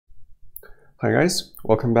Hi guys,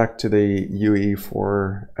 welcome back to the UE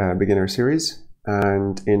for Beginner series.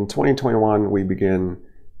 And in 2021 we begin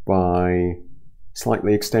by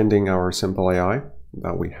slightly extending our simple AI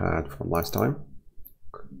that we had from last time.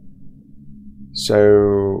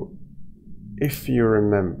 So if you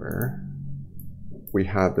remember, we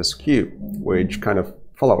had this cube which kind of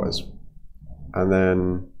follows us, and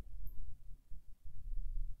then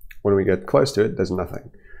when we get close to it there's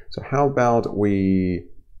nothing. So how about we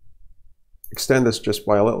extend this just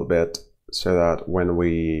by a little bit so that when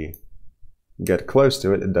we get close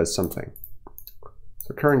to it, it does something.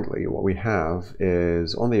 So currently what we have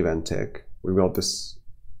is on the event tick, we've got this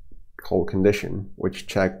whole condition which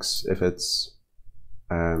checks if it's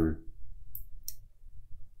far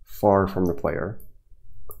from the player.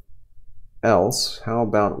 Else, how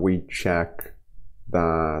about we check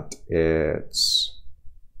that it's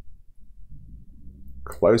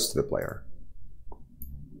close to the player?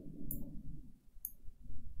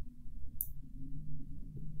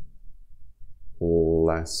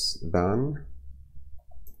 Less than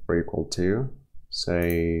or equal to,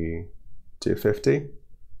 say, 250.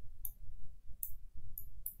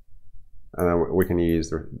 And then we can use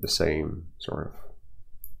the same sort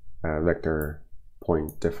of vector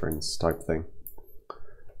point difference type thing.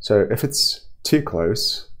 So if it's too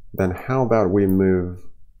close, then how about we move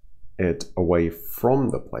it away from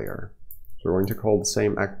the player? So we're going to call the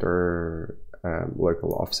same actor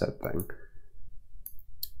local offset thing.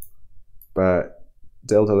 But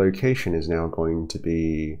delta location is now going to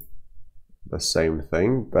be the same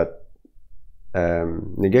thing, but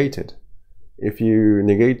negated. If you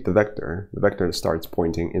negate the vector starts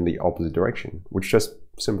pointing in the opposite direction, which just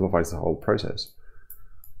simplifies the whole process.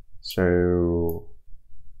 So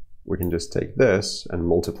we can just take this and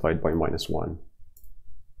multiply it by -1,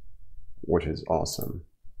 which is awesome.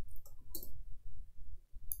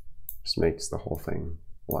 Just makes the whole thing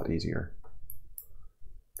a lot easier.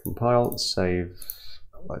 Compile, save,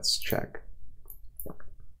 let's check.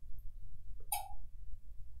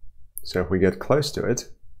 So if we get close to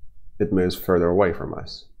it, it moves further away from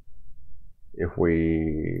us. If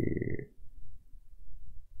we,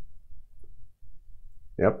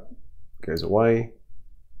 yep, goes away,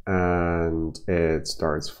 and it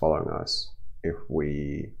starts following us if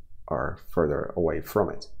we are further away from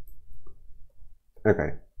it.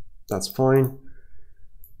 Okay, that's fine.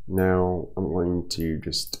 Now I'm going to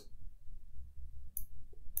just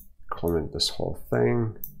comment this whole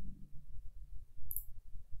thing.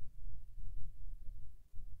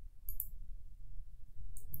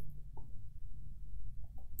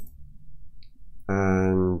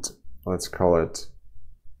 And let's call it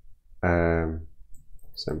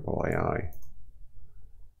simple AI.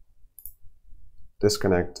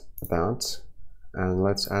 Disconnect that, and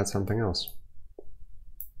let's add something else.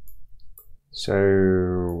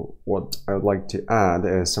 So what I would like to add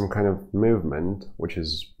is some kind of movement which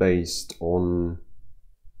is based on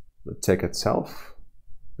the tick itself.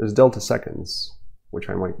 There's delta seconds, which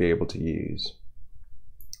I might be able to use.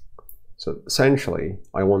 So essentially,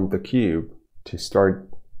 I want the cube to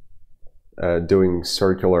start doing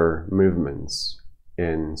circular movements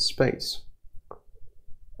in space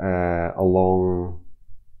along,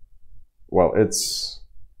 well, it's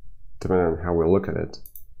depending on how we look at it.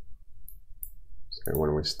 So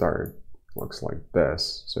when we start, it looks like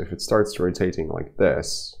this. So if it starts rotating like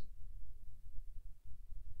this,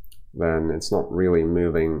 then it's not really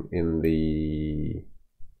moving in the,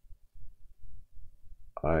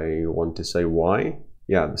 I want to say Y.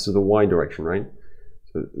 Yeah, this is the Y direction, right?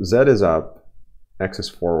 So Z is up, X is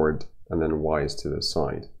forward, and then Y is to the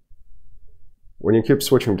side. When you keep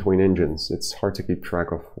switching between engines, it's hard to keep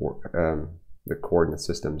track of the coordinate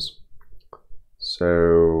systems.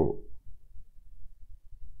 So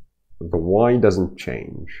the Y doesn't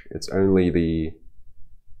change, it's only the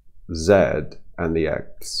Z and the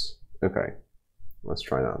X. Okay, let's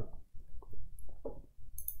try that.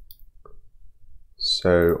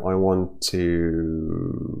 So I want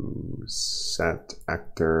to set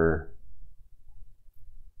actor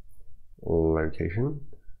location.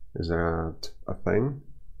 Is that a thing?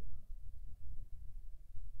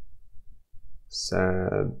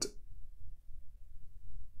 Set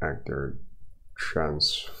actor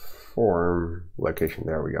transform location.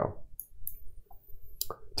 There we go.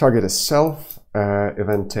 Target is self.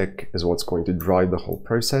 Event tick is what's going to drive the whole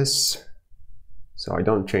process. So I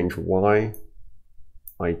don't change Y.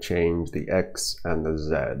 I change the X and the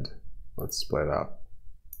Z. Let's split up.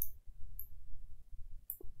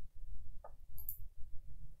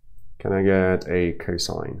 Can I get a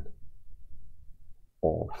cosine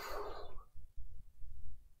off?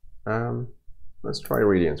 Let's try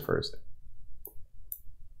radians first.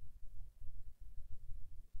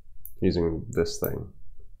 using this thing.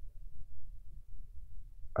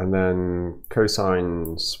 And then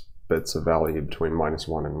cosine splits a value between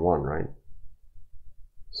 -1 and 1, right?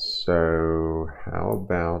 So how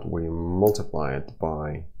about we multiply it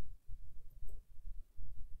by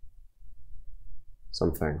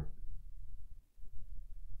something.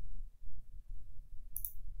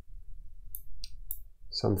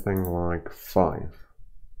 Something like 5.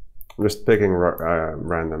 I'm just picking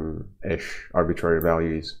random-ish arbitrary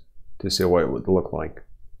values to see what it would look like.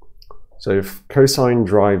 So if cosine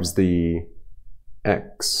drives the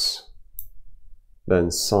x,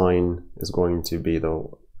 then sine is going to be the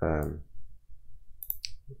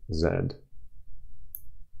z.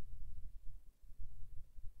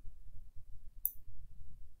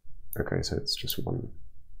 Okay, so it's just 1.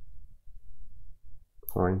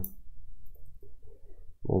 Fine.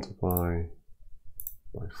 Multiply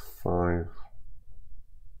by 5.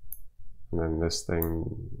 And then this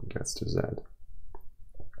thing gets to z.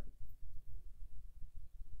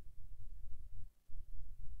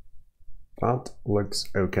 That looks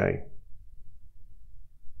okay.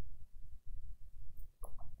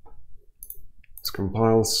 Let's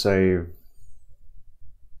compile, save.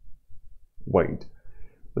 Wait.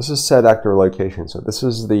 This is set actor location, so this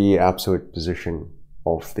is the absolute position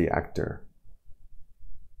of the actor.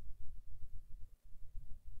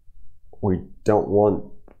 We don't want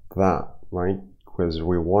that, right? Because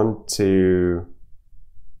we want to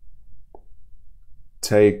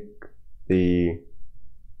take the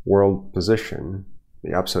world position,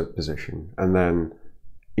 the absolute position, and then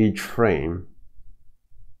each frame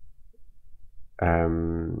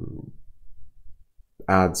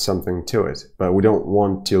add something to it, but we don't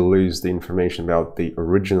want to lose the information about the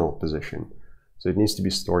original position, so it needs to be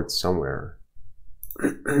stored somewhere.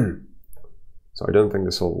 So I don't think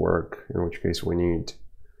this will work, in which case we need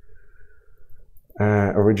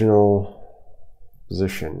original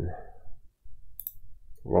position.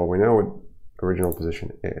 Well, we know what original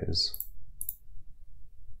position is.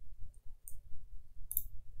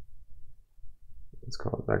 Let's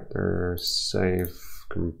call it vector, save,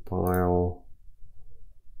 compile,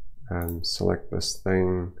 and select this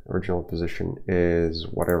thing. Original position is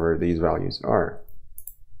whatever these values are,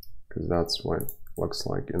 because that's what it looks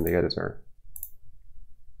like in the editor.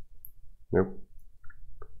 Nope.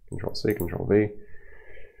 Control C, Control V.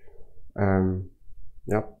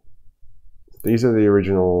 Yep. These are the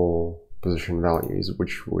original position values,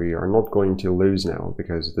 which we are not going to lose now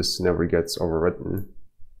because this never gets overwritten.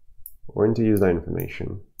 We're going to use that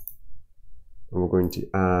information, and we're going to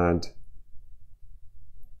add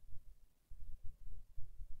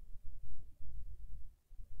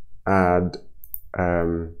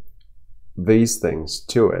these things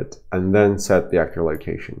to it, and then set the actor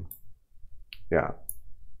location. Yeah,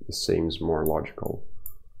 this seems more logical.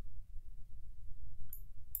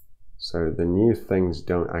 So the new things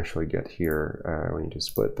don't actually get here. We need to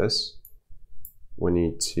split this. We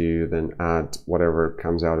need to then add whatever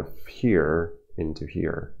comes out of here into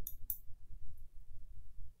here.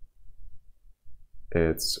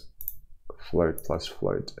 It's float plus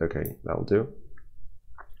float. Okay, that'll do.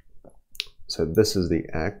 So this is the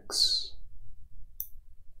x,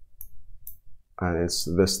 and it's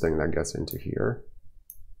this thing that gets into here.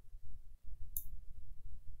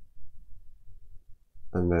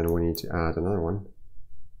 And then we need to add another one,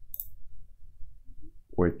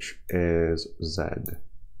 which is z,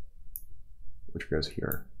 which goes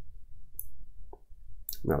here.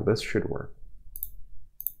 Now this should work,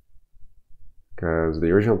 because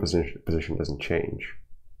the original position doesn't change.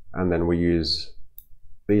 And then we use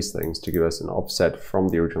these things to give us an offset from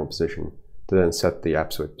the original position to then set the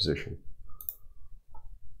absolute position.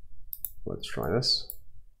 Let's try this.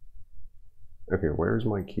 Okay, where's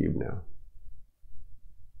my cube now?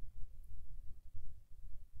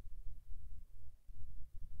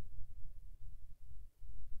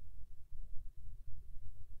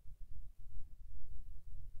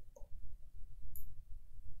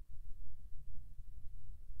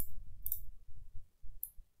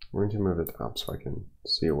 I'm going to move it up so I can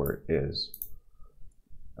see where it is.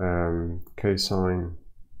 Cosine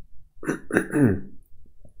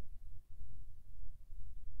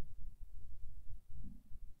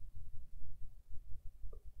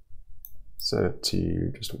set it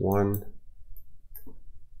to just 1.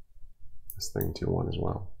 This thing to 1 as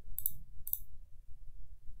well.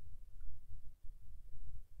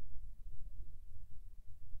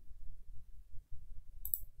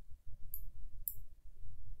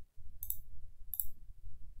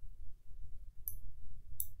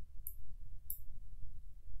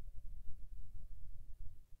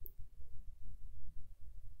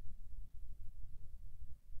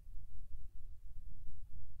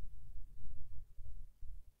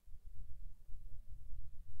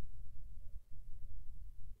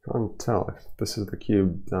 can't tell if this is the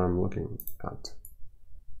cube that I'm looking at.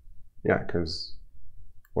 Yeah, because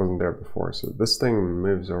it wasn't there before. So this thing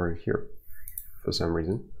moves over here for some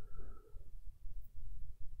reason.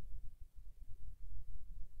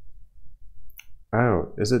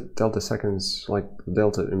 Oh, is it delta seconds, like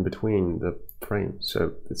delta in between the frames?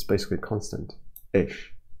 So it's basically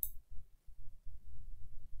constant-ish.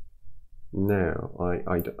 No,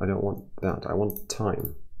 I don't want that. I want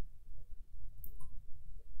time.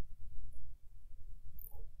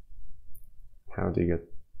 How do you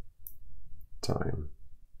get time?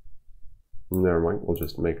 Never mind, we'll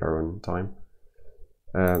just make our own time.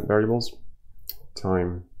 Variables,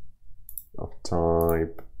 time of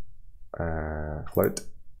type float.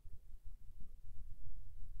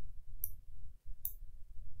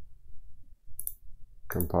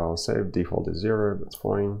 Compile, save, default is 0, that's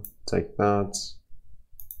fine. Take that,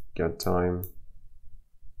 get time,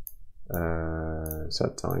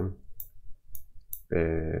 set time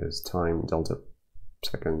is time delta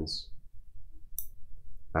seconds,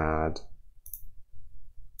 add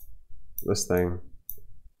this thing,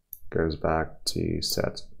 goes back to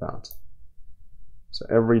set that. So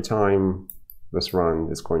every time this run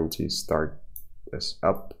is going to start this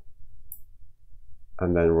up,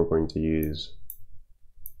 and then we're going to use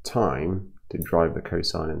time to drive the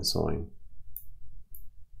cosine and sine.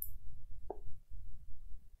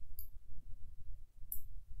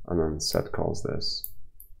 And then set calls this.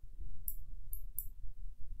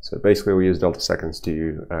 So basically we use delta seconds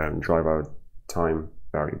to drive our time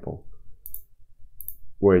variable,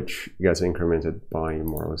 which gets incremented by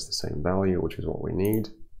more or less the same value, which is what we need.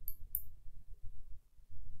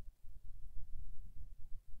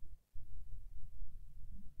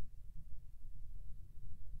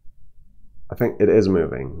 I think it is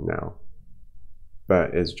moving now,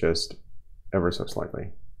 but it's just ever so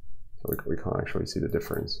slightly. So we can't actually see the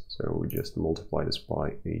difference. So we just multiply this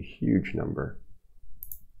by a huge number.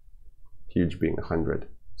 Huge being 100.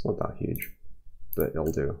 It's not that huge, but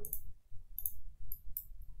it'll do.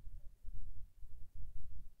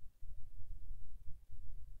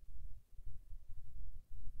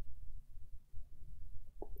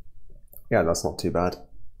 Yeah, that's not too bad.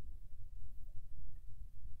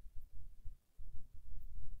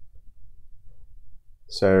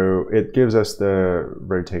 So it gives us the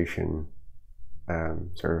rotation,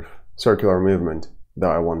 sort of circular movement that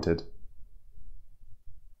I wanted.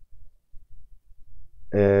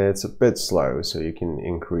 It's a bit slow, so you can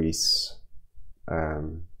increase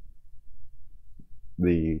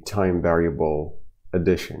the time variable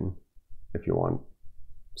addition if you want,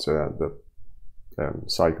 so that the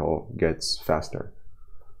cycle gets faster.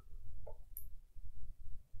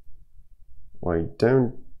 What I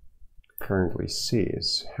don't currently see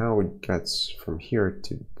is how it gets from here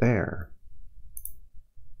to there.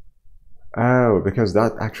 Oh, because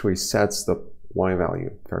that actually sets the y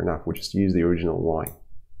value. Fair enough, we just use the original y.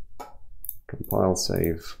 Compile,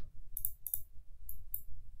 save.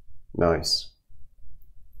 Nice.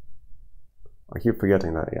 I keep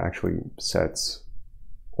forgetting that it actually sets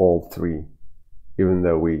all three, even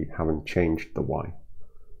though we haven't changed the y.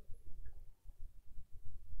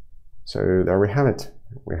 So there we have it.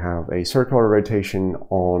 We have a circular rotation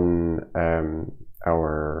on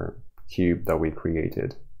our cube that we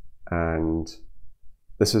created, and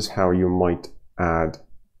this is how you might add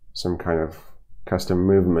some kind of custom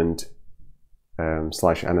movement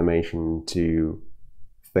slash animation to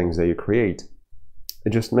things that you create. It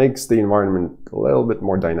just makes the environment a little bit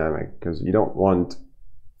more dynamic, because you don't want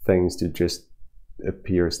things to just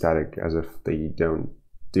appear static as if they don't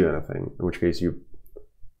do anything, in which case you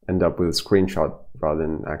end up with a screenshot rather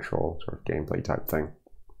than actual sort of gameplay type thing.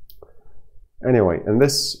 Anyway, in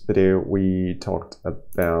this video we talked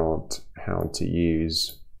about how to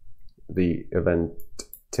use the event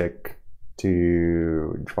tick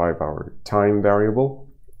to drive our time variable,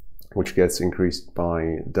 which gets increased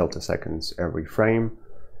by delta seconds every frame.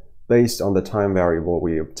 Based on the time variable,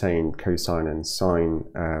 we obtain cosine and sine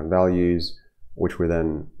values, which we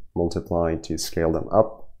then multiply to scale them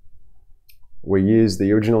up. We use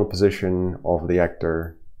the original position of the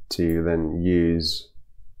actor to then use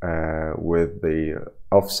with the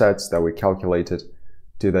offsets that we calculated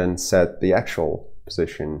to then set the actual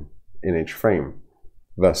position in each frame,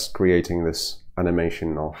 thus creating this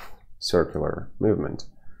animation of circular movement.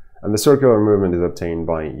 And the circular movement is obtained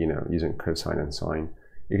by, using cosine and sine.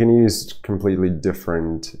 You can use completely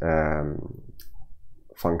different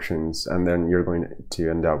functions, and then you're going to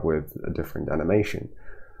end up with a different animation,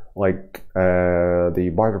 like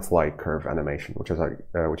the butterfly curve animation, which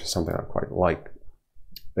is something I quite like.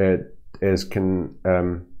 It is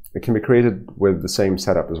It can be created with the same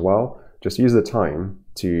setup as well. Just use the time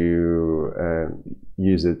to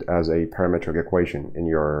use it as a parametric equation in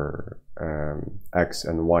your x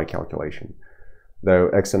and y calculation. Though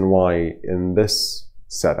x and y in this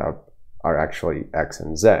setup are actually x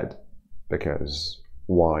and z, because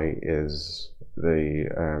y is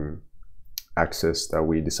the axis that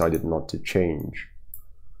we decided not to change.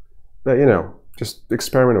 But you know, just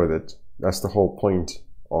experiment with it. That's the whole point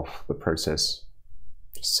of the process.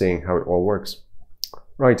 Just seeing how it all works.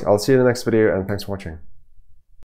 Right, I'll see you in the next video, and thanks for watching.